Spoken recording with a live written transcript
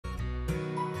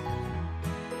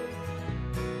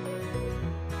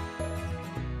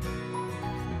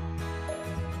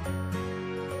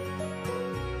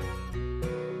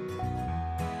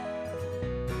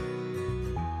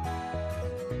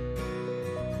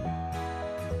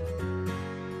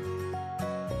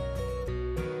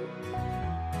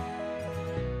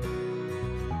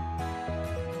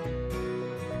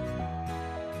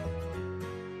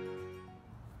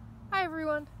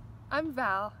I'm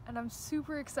Val, and I'm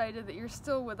super excited that you're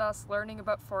still with us learning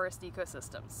about forest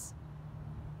ecosystems.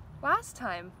 Last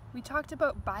time, we talked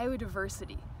about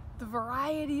biodiversity, the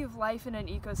variety of life in an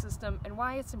ecosystem and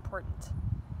why it's important.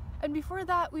 And before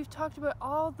that, we've talked about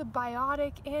all the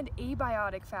biotic and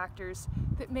abiotic factors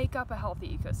that make up a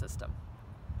healthy ecosystem.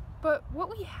 But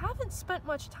what we haven't spent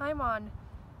much time on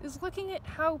is looking at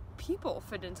how people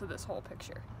fit into this whole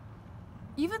picture.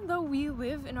 Even though we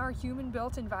live in our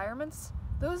human-built environments,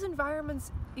 those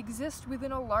environments exist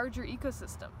within a larger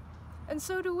ecosystem, and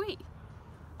so do we.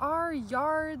 Our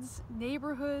yards,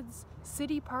 neighborhoods,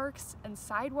 city parks, and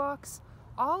sidewalks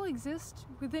all exist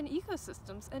within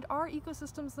ecosystems and are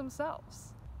ecosystems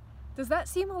themselves. Does that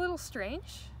seem a little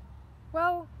strange?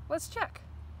 Well, let's check.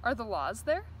 Are the laws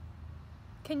there?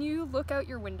 Can you look out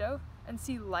your window and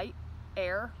see light,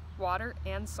 air, water,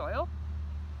 and soil?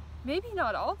 Maybe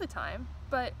not all the time,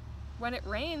 but when it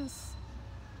rains,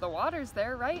 the water's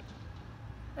there, right?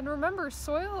 And remember,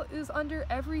 soil is under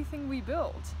everything we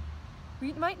build.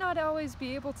 We might not always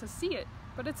be able to see it,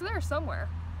 but it's there somewhere.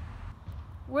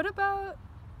 What about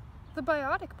the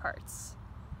biotic parts?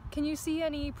 Can you see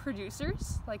any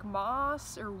producers, like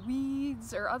moss or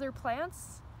weeds or other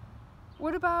plants?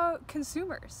 What about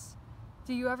consumers?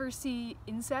 Do you ever see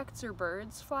insects or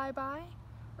birds fly by?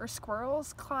 Or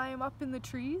squirrels climb up in the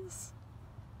trees?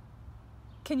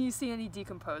 Can you see any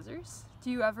decomposers? Do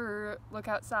you ever look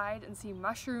outside and see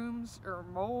mushrooms or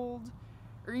mold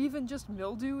or even just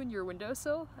mildew in your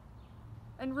windowsill?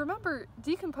 And remember,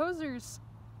 decomposers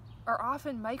are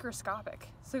often microscopic,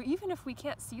 so even if we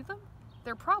can't see them,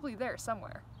 they're probably there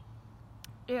somewhere.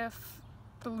 If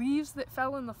the leaves that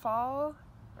fell in the fall,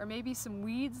 or maybe some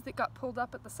weeds that got pulled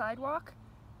up at the sidewalk,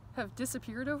 have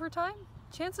disappeared over time,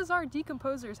 chances are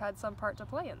decomposers had some part to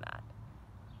play in that.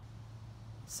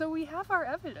 So we have our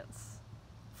evidence.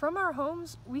 From our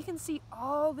homes, we can see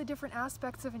all the different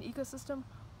aspects of an ecosystem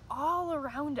all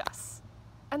around us.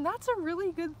 And that's a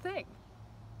really good thing.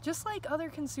 Just like other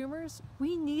consumers,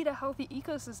 we need a healthy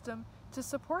ecosystem to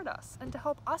support us and to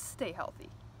help us stay healthy.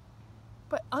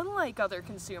 But unlike other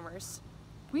consumers,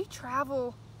 we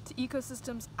travel to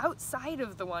ecosystems outside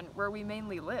of the one where we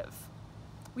mainly live.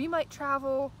 We might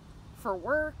travel for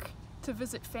work, to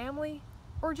visit family,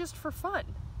 or just for fun,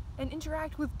 and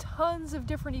interact with tons of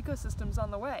different ecosystems on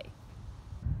the way.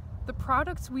 The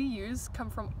products we use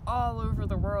come from all over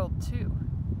the world too.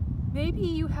 Maybe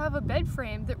you have a bed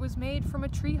frame that was made from a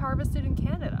tree harvested in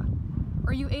Canada,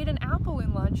 or you ate an apple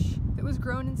in lunch that was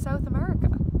grown in South America.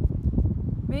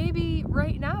 Maybe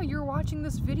right now you're watching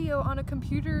this video on a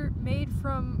computer made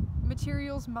from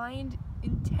materials mined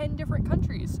in 10 different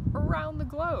countries around the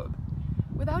globe.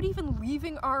 Without even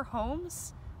leaving our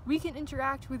homes, we can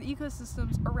interact with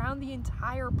ecosystems around the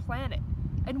entire planet,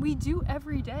 and we do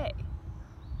every day.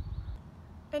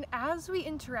 And as we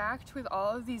interact with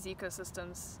all of these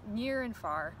ecosystems, near and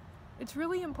far, it's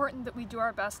really important that we do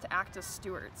our best to act as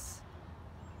stewards.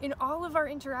 In all of our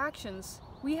interactions,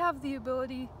 we have the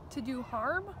ability to do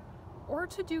harm or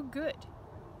to do good.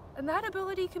 And that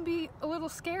ability can be a little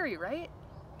scary, right?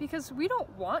 Because we don't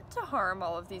want to harm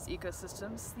all of these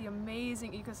ecosystems, the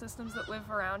amazing ecosystems that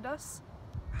live around us.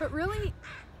 But really,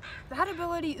 that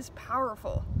ability is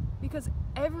powerful because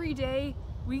every day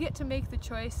we get to make the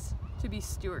choice to be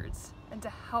stewards and to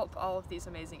help all of these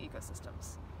amazing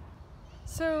ecosystems.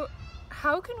 So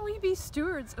how can we be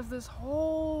stewards of this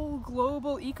whole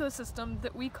global ecosystem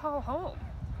that we call home?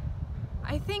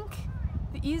 I think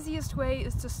the easiest way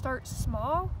is to start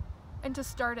small and to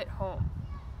start at home.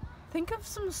 Think of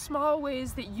some small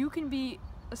ways that you can be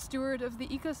a steward of the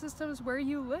ecosystems where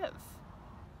you live.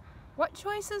 What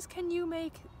choices can you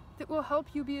make that will help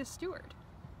you be a steward?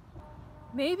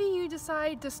 Maybe you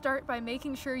decide to start by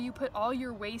making sure you put all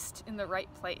your waste in the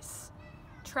right place.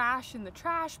 Trash in the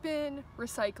trash bin,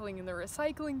 recycling in the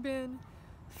recycling bin,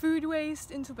 food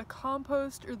waste into the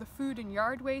compost or the food and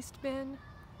yard waste bin.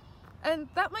 And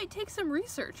that might take some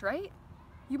research, right?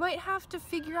 You might have to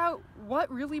figure out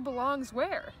what really belongs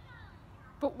where.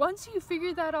 But once you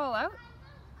figure that all out,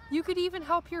 you could even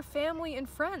help your family and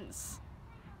friends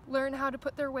learn how to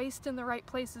put their waste in the right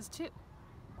places too.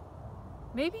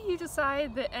 Maybe you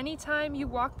decide that anytime you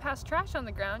walk past trash on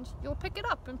the ground, you'll pick it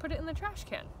up and put it in the trash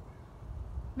can.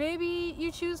 Maybe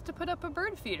you choose to put up a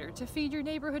bird feeder to feed your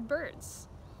neighborhood birds.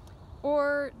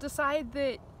 Or decide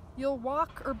that you'll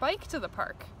walk or bike to the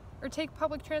park, or take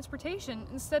public transportation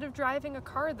instead of driving a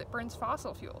car that burns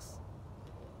fossil fuels.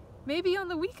 Maybe on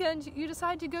the weekend you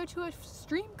decide to go to a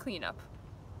stream cleanup,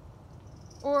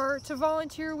 or to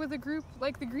volunteer with a group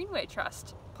like the Greenway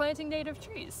Trust, planting native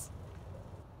trees.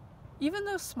 Even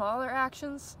though smaller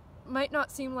actions might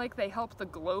not seem like they help the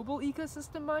global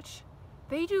ecosystem much,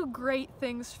 They do great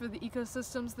things for the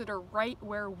ecosystems that are right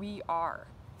where we are.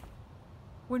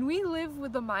 When we live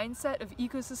with the mindset of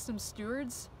ecosystem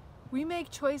stewards, we make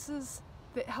choices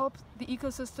that help the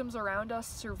ecosystems around us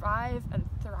survive and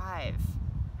thrive.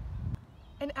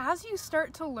 And as you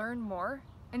start to learn more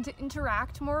and to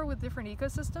interact more with different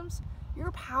ecosystems,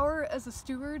 your power as a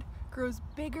steward grows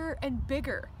bigger and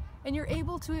bigger, and you're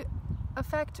able to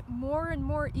affect more and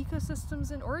more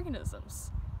ecosystems and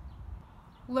organisms.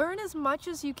 Learn as much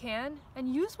as you can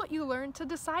and use what you learn to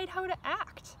decide how to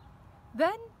act.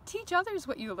 Then teach others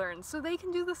what you learn so they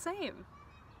can do the same.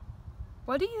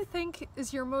 What do you think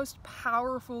is your most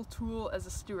powerful tool as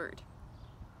a steward?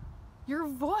 Your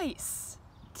voice.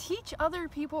 Teach other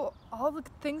people all the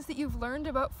things that you've learned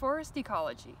about forest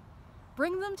ecology.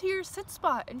 Bring them to your sit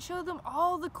spot and show them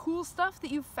all the cool stuff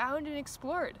that you've found and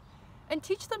explored. And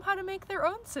teach them how to make their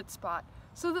own sit spot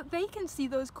so that they can see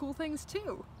those cool things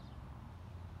too.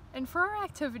 And for our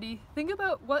activity, think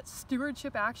about what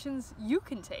stewardship actions you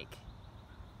can take.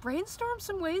 Brainstorm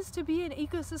some ways to be an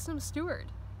ecosystem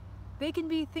steward. They can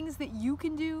be things that you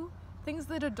can do, things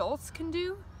that adults can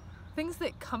do, things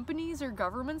that companies or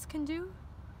governments can do,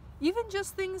 even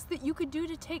just things that you could do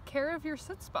to take care of your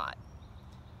sit spot.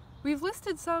 We've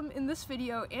listed some in this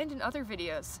video and in other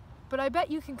videos, but I bet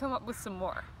you can come up with some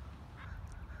more.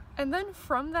 And then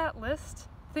from that list,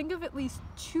 think of at least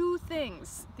 2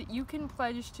 things that you can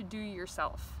pledge to do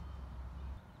yourself.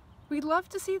 We'd love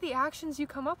to see the actions you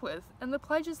come up with and the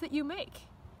pledges that you make.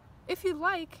 If you'd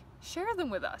like, share them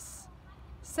with us.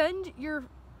 Send your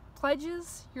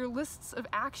pledges, your lists of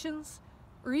actions,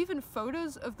 or even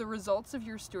photos of the results of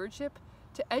your stewardship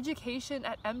to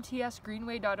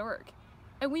education@mtsgreenway.org,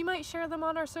 and we might share them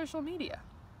on our social media.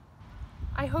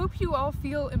 I hope you all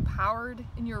feel empowered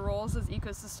in your roles as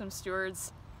ecosystem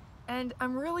stewards, and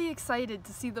I'm really excited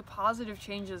to see the positive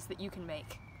changes that you can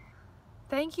make.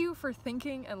 Thank you for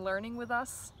thinking and learning with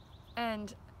us,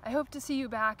 and I hope to see you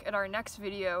back at our next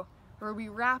video where we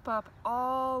wrap up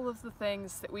all of the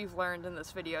things that we've learned in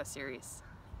this video series.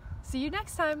 See you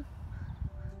next time!